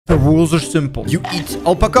The rules are simple. You eat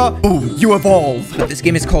alpaca, boom, you evolve. But this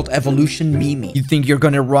game is called Evolution Mie Mie. You think you're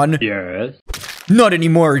gonna run? Yes. Not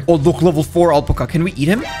anymore. Oh, look, level 4 alpaca. Can we eat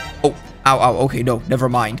him? Oh, ow, ow. Okay, no, never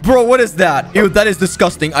mind. Bro, what is that? Ew, that is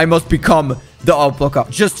disgusting. I must become the alpaca.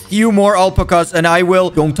 Just few more alpacas and I will...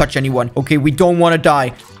 Don't touch anyone. Okay, we don't want to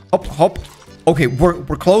die. Hop, hop. Okay,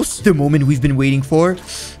 we're close. The moment we've been waiting for.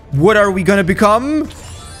 What are we gonna become?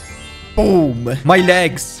 Boom. My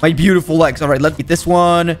legs. My beautiful legs. All right, let's eat this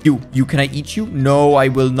one. You, can I eat you? No, I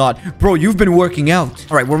will not. Bro, you've been working out.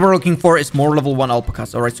 All right, what we're looking for is more level 1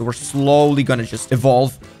 alpacas. All right, so we're slowly gonna just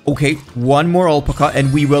evolve. Okay, one more alpaca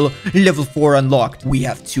and we will level 4 unlocked. We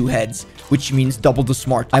have 2 heads, which means double the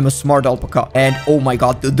smart. I'm a smart alpaca. And oh my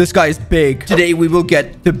god, this guy is big. Today we will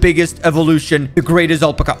get the biggest evolution, the greatest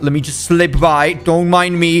alpaca. Let me just slip by. Don't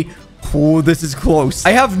mind me. Oh, this is close. I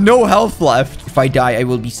have no health left. If I die, I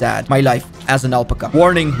will be sad. My life as an alpaca.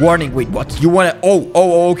 Warning, warning. Wait, what? You want to...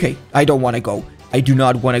 Oh, okay. I don't want to go. I do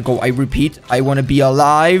not want to go. I repeat, I want to be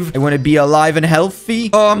alive. I want to be alive and healthy.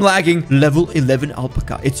 Oh, I'm lagging. Level 11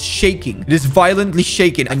 alpaca. It's shaking. It is violently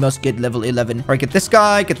shaking. I must get level 11. All right, get this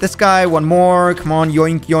guy. Get this guy. One more. Come on.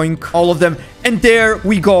 Yoink, yoink. All of them. And there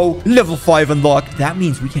we go. Level 5 unlocked. That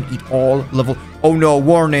means we can eat all level... Oh, no.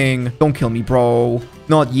 Warning. Don't kill me, bro.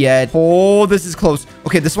 Not yet. Oh, this is close.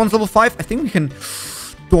 Okay, this one's level 5. I think we can...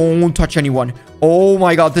 Don't touch anyone. Oh,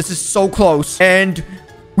 my God. This is so close. And...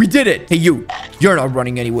 we did it. Hey, you. You're not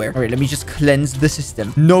running anywhere. All right, let me just cleanse the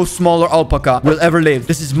system. No smaller alpaca will ever live.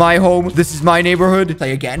 This is my home. This is my neighborhood.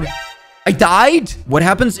 Play again. I died? What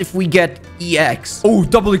happens if we get EX? Oh,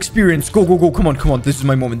 double experience. Go, go, go. Come on, come on. This is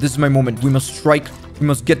my moment. This is my moment. We must strike. We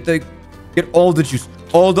must get all the juice.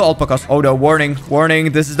 All the alpacas. Oh, no. Warning.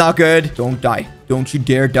 Warning. This is not good. Don't die. Don't you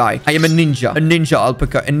dare die. I am a ninja. A ninja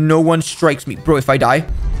alpaca. And no one strikes me. Bro, if I die...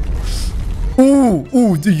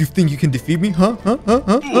 Ooh, do you think you can defeat me? Huh?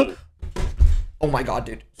 Oh my god,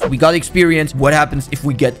 dude. So we got experience. What happens if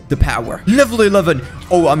we get the power? Level 11.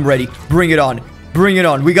 Oh, I'm ready. Bring it on. Bring it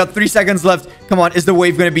on. We got 3 seconds left. Come on, is the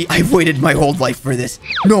wave gonna be... I've waited my whole life for this.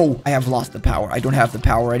 No, I have lost the power. I don't have the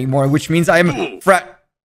power anymore, which means I am...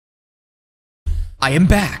 I am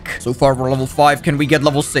back. So far, we're level 5. Can we get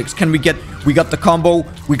level 6? Can we get... We got the combo.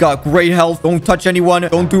 We got great health. Don't touch anyone.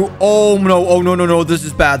 Don't do... Oh, no. Oh, no, no, no. This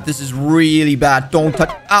is bad. This is really bad. Don't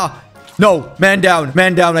touch... Ah. No. Man down.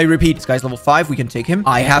 Man down. I repeat. This guy's level 5. We can take him.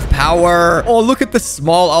 I have power. Oh, look at the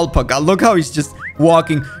small alpaca. Look how he's just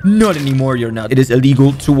walking. Not anymore. You're not. It is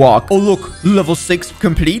illegal to walk. Oh, look. Level 6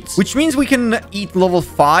 complete. Which means we can eat level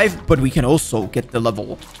 5, but we can also get the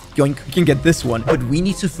level... Yoink, we can get this one. But we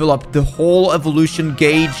need to fill up the whole evolution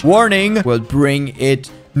gauge. Warning. We'll bring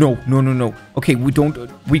it. No, no, no, no. Okay, we don't...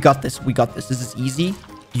 We got this. We got this. This is easy.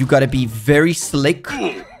 You gotta be very slick.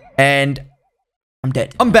 And... I'm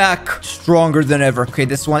dead. I'm back. Stronger than ever. Okay,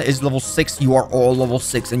 this one is level 6. You are all level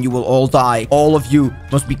 6 and you will all die. All of you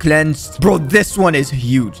must be cleansed. Bro, this one is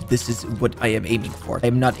huge. This is what I am aiming for. I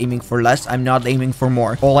am not aiming for less. I'm not aiming for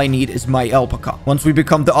more. All I need is my alpaca. Once we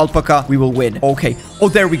become the alpaca, we will win. Okay. Oh,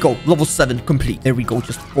 there we go. Level 7 complete. There we go.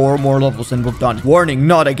 Just 4 more levels and we're done. Warning.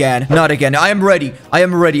 Not again. Not again. I am ready. I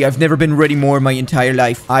am ready. I've never been ready more in my entire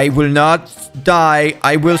life. I will not die.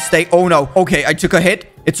 I will stay. Oh, no. Okay, I took a hit.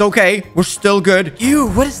 It's okay. We're still good. Ew,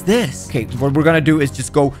 what is this? Okay, what we're gonna do is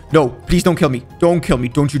just go... No, please don't kill me. Don't kill me.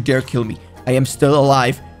 Don't you dare kill me. I am still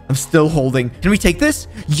alive. I'm still holding. Can we take this?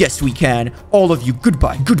 Yes, we can. All of you,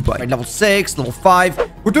 goodbye. Goodbye. Right, level 6, level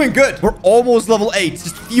 5. We're doing good. We're almost level 8.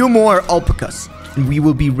 Just a few more alpacas. And we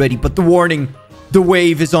will be ready. But the warning, the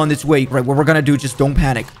wave is on its way. Right, what we're gonna do, just don't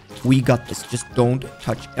panic. We got this. Just don't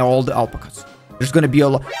touch all the alpacas. There's gonna be a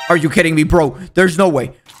lot... Are you kidding me, bro? There's no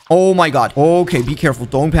way. Oh my god. Okay, be careful.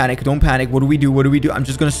 Don't panic. Don't panic. What do we do? What do we do? I'm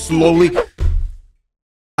just gonna slowly...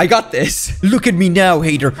 I got this. Look at me now,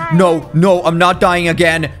 hater. No, no, I'm not dying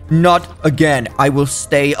again. Not again. I will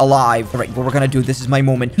stay alive. All right, what we're gonna do, this is my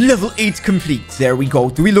moment. Level 8 complete. There we go.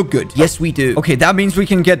 Do we look good? Yes, we do. Okay, that means we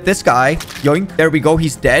can get this guy. Yoink. There we go.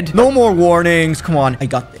 He's dead. No more warnings. Come on. I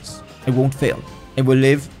got this. I won't fail. I will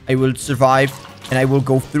live. I will survive. And I will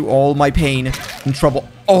go through all my pain and trouble.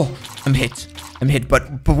 Oh, I'm hit. I'm hit,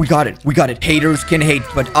 but we got it. We got it. Haters can hate,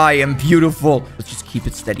 but I am beautiful. Let's just keep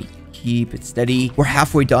it steady. Keep it steady. We're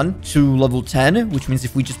halfway done to level 10, which means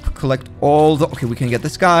if we just collect all the... Okay, we can get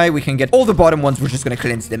this guy. We can get all the bottom ones. We're just going to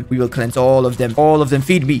cleanse them. We will cleanse all of them. All of them.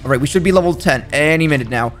 Feed me. All right, we should be level 10 any minute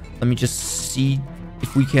now. Let me just see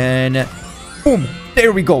if we can... Boom.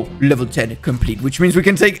 There we go. Level 10 complete, which means we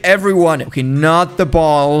can take everyone. Okay, not the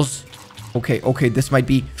balls. Okay, okay, this might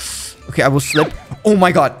be... Okay, I will slip. Oh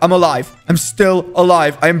my god, I'm alive. I'm still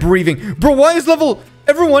alive. I am breathing. Bro, why is level...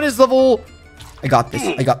 Everyone is level... I got this.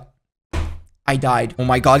 I got... I died. Oh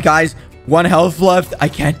my god, guys. 1 health left. I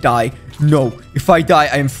can't die. No. If I die,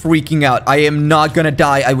 I am freaking out. I am not gonna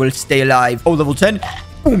die. I will stay alive. Oh, level 10.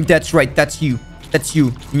 Boom. That's right. That's you. That's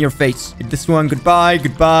you. In your face. Hit this one. Goodbye.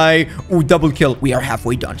 Goodbye. Oh, double kill. We are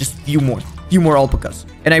halfway done. Just a few more. Few more alpacas.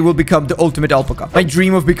 And I will become the ultimate alpaca. My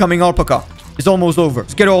dream of becoming alpaca is almost over.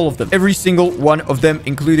 Let's get all of them. Every single one of them,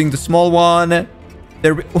 including the small one.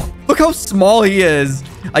 There we... Oh, look how small he is.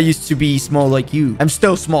 I used to be small like you. I'm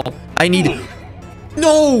still small. I need...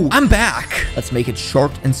 No! I'm back. Let's make it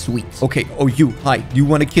short and sweet. Okay. Oh, you. Hi. You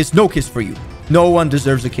want a kiss? No kiss for you. No one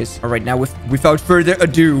deserves a kiss. All right. Now, without further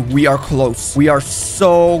ado, we are close. We are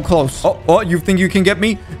so close. Oh, you think you can get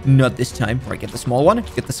me? Not this time. All right. Get the small one.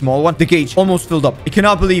 Get the small one. The gauge almost filled up. I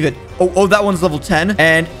cannot believe it. Oh, that one's level 10.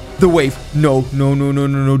 And... the wave. No.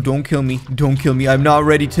 Don't kill me. Don't kill me. I'm not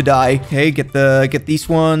ready to die. Okay, get these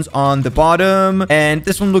ones on the bottom. And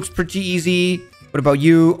this one looks pretty easy. What about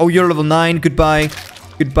you? Oh, you're level 9. Goodbye.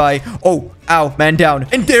 Goodbye. Oh, ow. Man down.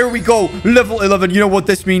 And there we go. Level 11. You know what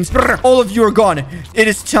this means? All of you are gone. It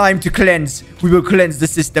is time to cleanse. We will cleanse the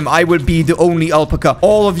system. I will be the only alpaca.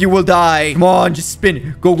 All of you will die. Come on, just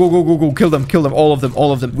spin. Go. Kill them. All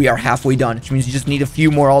of them. We are halfway done, which means you just need a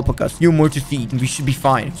few more alpacas. A few more to feed, and we should be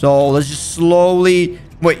fine. So let's just slowly...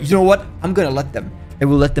 Wait, you know what? I'm gonna let them. I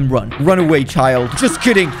will let them run. Run away, child. Just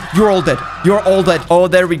kidding. You're all dead. You're all dead. Oh,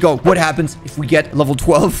 there we go. What happens if we get level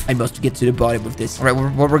 12? I must get to the bottom of this. All right,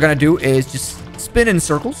 what we're gonna do is just spin in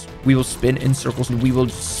circles. We will spin in circles, and we will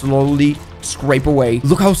slowly scrape away.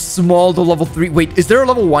 Look how small the level 3... Wait, is there a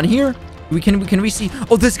level 1 here? Can we see?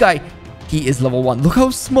 Oh, this guy. He is level 1. Look how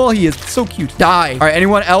small he is. So cute. Die. All right,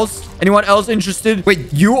 anyone else? Anyone else interested?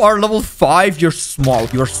 Wait, you are level 5. You're small.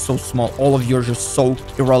 You're so small. All of you are just so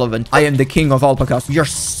irrelevant. I am the king of alpacas. You're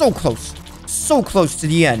so close. So close to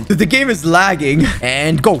the end. The game is lagging.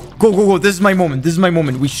 And go. This is my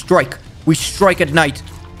moment. We strike. We strike at night.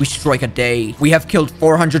 We strike at day. We have killed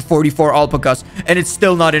 444 alpacas, and it's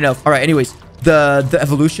still not enough. All right, anyways. The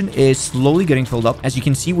evolution is slowly getting filled up. As you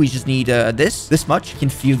can see, we just need this much. You can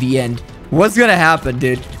feel the end. What's gonna happen,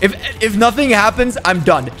 dude? If nothing happens, I'm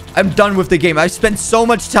done. I'm done with the game. I've spent so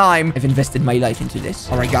much time. I've invested my life into this.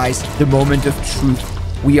 All right, guys. The moment of truth.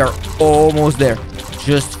 We are almost there.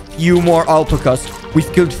 Just few more alpacas. We've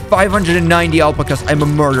killed 590 alpacas. I'm a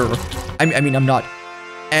murderer. I mean, I'm not.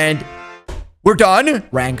 And... we're done.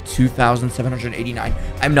 Rank 2,789.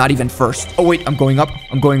 I'm not even first. Oh, wait. I'm going up.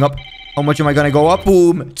 How much am I gonna go up?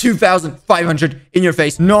 Boom. 2,500 in your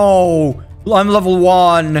face. No. I'm level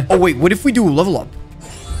 1. Oh, wait. What if we do level up?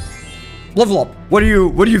 Level up. What do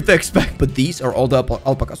you expect? But these are all the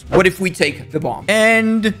alpacas. What if we take the bomb?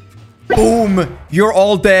 And... boom. You're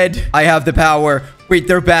all dead. I have the power. Wait,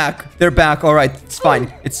 they're back. All right. It's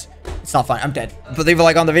fine. It's not fine. I'm dead. But leave a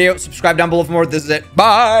like on the video. Subscribe down below for more. This is it.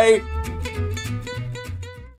 Bye.